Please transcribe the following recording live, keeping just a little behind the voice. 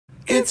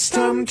It's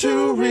time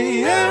to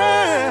react.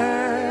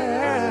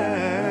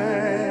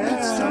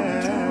 It's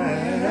time to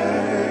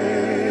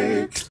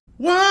react.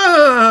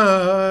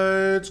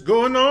 What's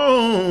going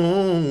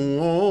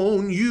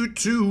on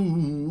YouTube?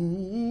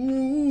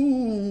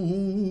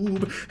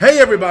 Hey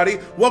everybody,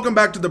 welcome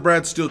back to the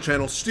Brad Steele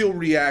channel. Steele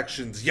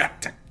Reactions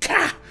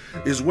Yataka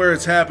is where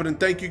it's happening.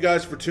 Thank you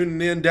guys for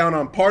tuning in down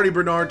on Party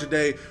Bernard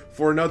today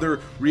for another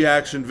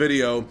reaction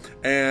video.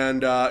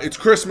 And it's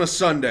Christmas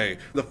Sunday,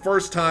 the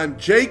first time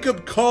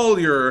Jacob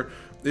Collier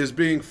is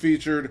being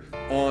featured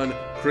on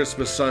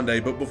Christmas Sunday.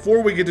 But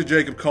before we get to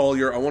Jacob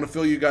Collier, I want to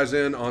fill you guys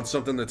in on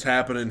something that's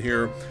happening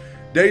here.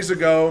 Days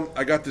ago,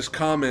 I got this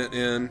comment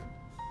in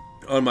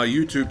on my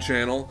YouTube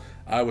channel.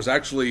 I was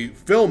actually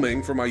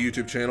filming for my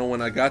YouTube channel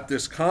when I got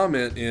this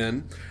comment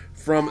in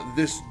from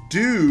this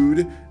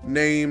dude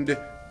named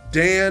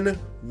Dan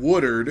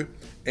Woodard,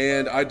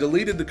 and I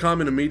deleted the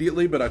comment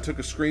immediately, but I took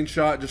a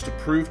screenshot just to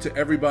prove to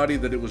everybody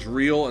that it was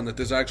real and that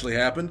this actually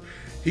happened.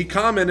 He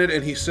commented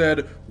and he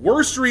said,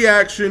 "Worst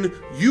reaction,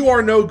 you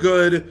are no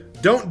good,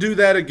 don't do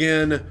that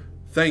again,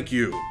 thank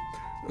you."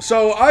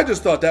 So I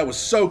just thought that was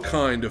so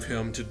kind of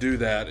him to do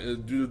that.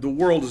 The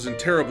world is in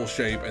terrible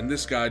shape, and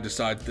this guy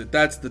decides that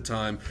that's the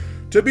time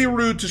to be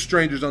rude to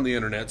strangers on the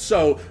internet.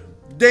 So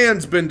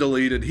Dan's been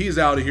deleted, he's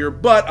out of here,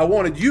 but I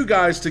wanted you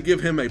guys to give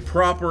him a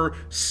proper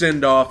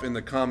send-off in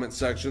the comment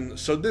section.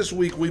 So this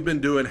week we've been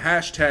doing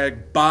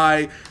hashtag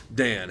buy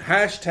Dan.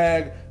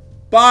 Hashtag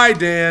buy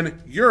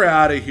Dan, you're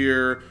out of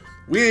here.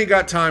 We ain't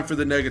got time for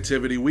the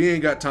negativity, we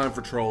ain't got time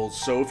for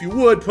trolls. So if you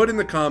would, put in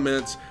the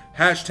comments,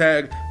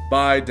 hashtag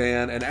buy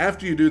Dan, and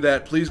after you do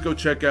that, please go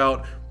check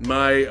out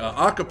my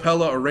a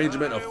cappella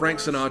arrangement of Frank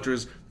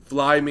Sinatra's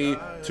Fly Me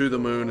to the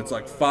Moon. It's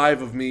like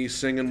 5 of me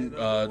singing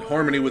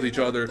harmony with each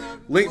other.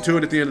 Link to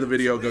it at the end of the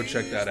video. Go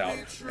check that out.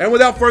 And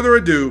without further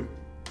ado,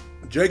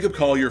 Jacob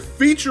Collier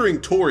featuring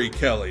Tori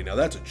Kelly. Now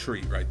that's a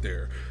treat right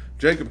there.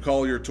 Jacob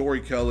Collier,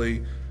 Tori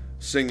Kelly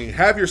singing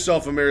Have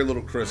Yourself a Merry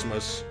Little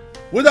Christmas.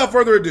 Without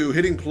further ado,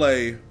 hitting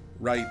play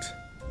right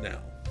now.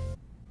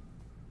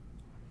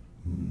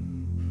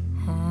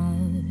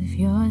 Have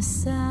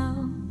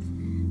yourself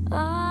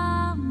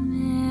a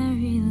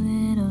merry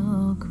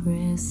little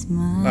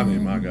Christmas. I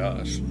mean, my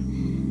gosh.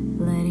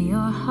 Let your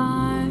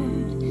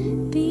heart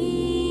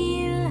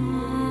be light.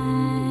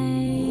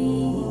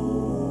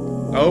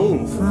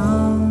 Oh.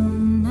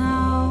 From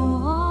now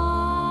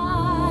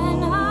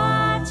on,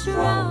 our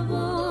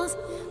troubles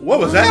What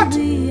was that? will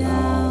be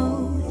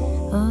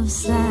out of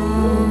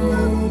sight.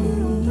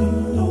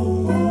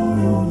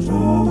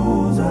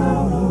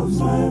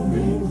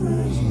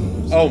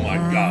 Oh my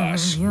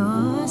gosh.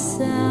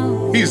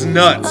 Yourself He's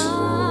nuts.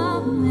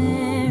 a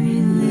merry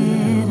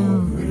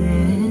little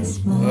Christmas.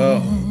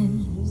 Oh.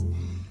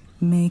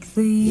 Make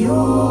the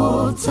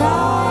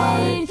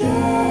Yuletide gay.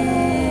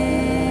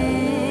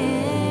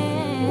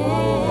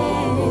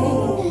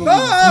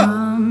 Ah!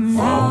 From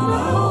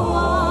now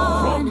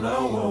on,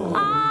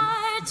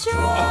 our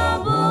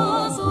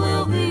troubles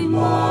will be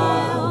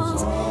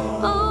miles away.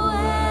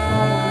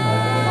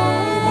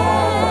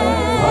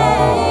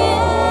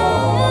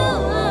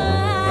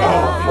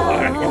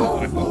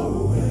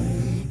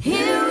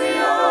 Here we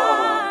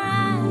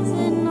are as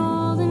in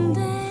olden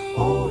days,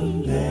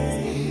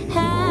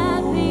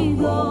 happy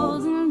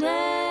golden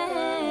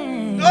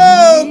days.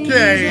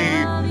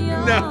 Okay.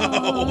 No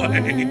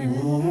way.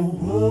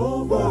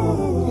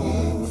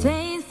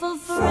 Faithful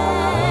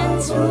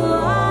friends who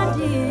are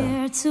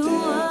dear to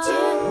us.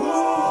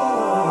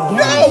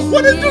 No,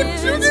 what is he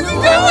doing?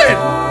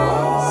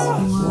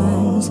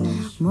 Once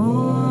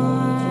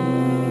more.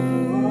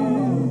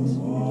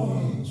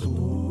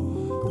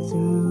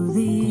 Through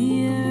the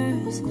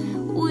years,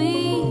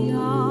 we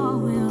all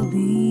will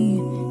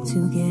be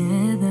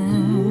together.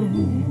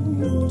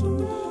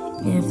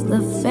 If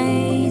the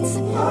fates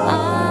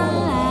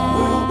allow,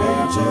 we'll be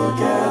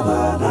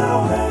together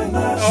now. Hang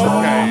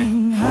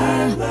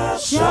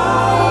that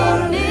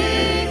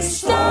shining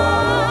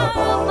star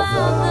above the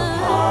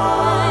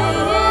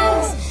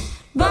highest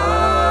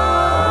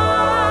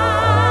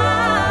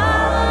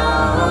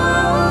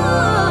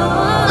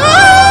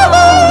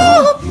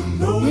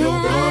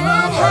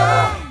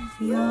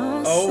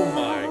Oh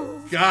my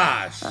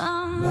gosh. No.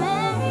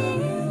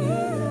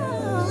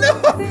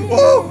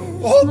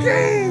 Oh,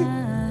 okay.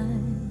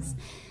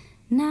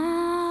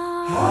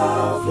 Now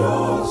have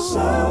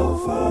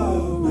yourself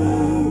a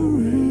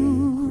merry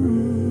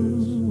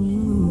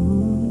Christmas.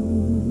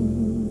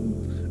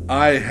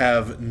 I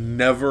have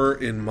never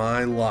in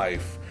my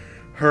life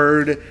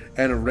heard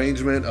an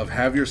arrangement of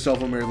Have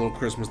Yourself a Merry Little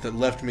Christmas that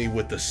left me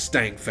with the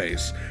stank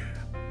face.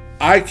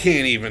 I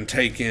can't even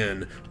take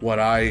in what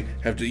I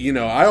have to, you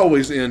know, I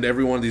always end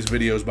every one of these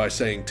videos by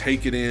saying,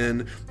 take it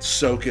in,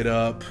 soak it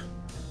up.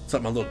 It's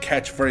like my little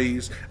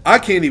catchphrase. I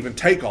can't even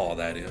take all of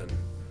that in.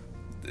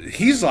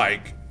 He's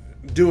like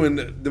doing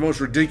the most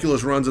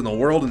ridiculous runs in the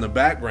world in the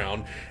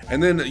background,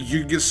 and then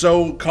you get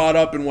so caught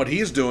up in what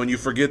he's doing, you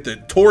forget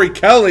that Tori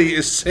Kelly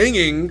is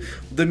singing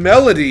the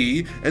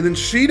melody, and then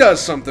she does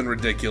something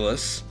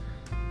ridiculous.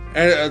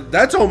 And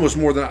that's almost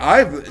more than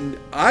I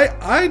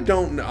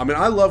don't know. I mean,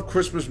 I love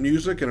Christmas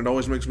music and it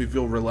always makes me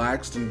feel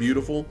relaxed and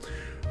beautiful,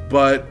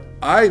 but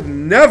I've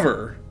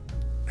never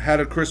had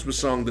a Christmas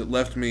song that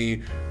left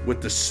me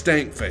with the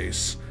stank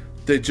face.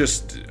 They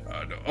just,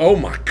 oh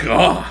my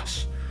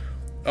gosh.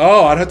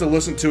 Oh, I'd have to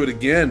listen to it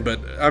again, but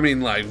I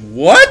mean, like,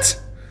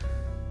 what?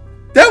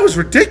 That was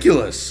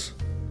ridiculous.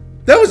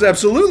 That was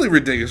absolutely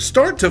ridiculous.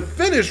 Start to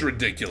finish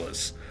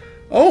ridiculous.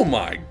 Oh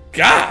my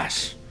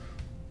gosh.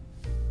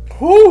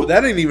 Whew,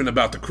 that ain't even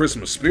about the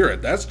Christmas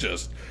spirit. That's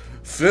just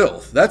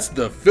filth. That's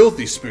the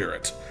filthy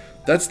spirit.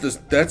 That's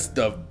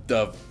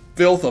the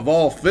filth of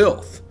all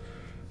filth.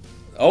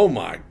 Oh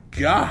my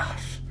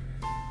gosh.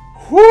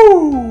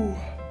 Whoo.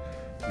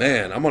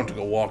 Man, I'm going to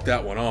go walk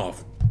that one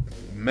off.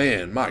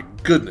 Man, my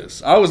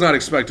goodness. I was not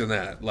expecting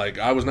that. Like,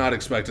 I was not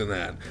expecting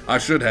that. I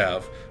should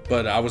have,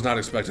 but I was not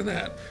expecting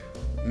that.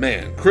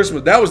 Man,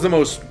 Christmas, that was the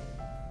most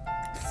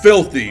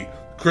filthy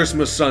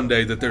Christmas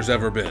Sunday that there's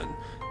ever been.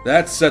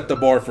 That set the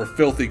bar for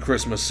filthy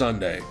Christmas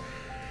Sunday.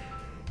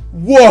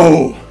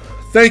 Whoa!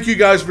 Thank you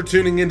guys for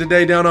tuning in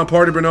today down on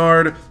Party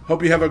Bernard.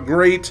 Hope you have a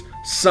great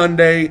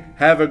Sunday.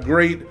 Have a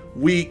great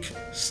week.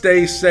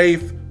 Stay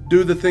safe.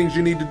 Do the things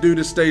you need to do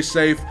to stay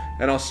safe.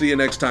 And I'll see you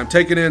next time.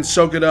 Take it in.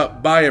 Soak it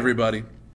up. Bye, everybody.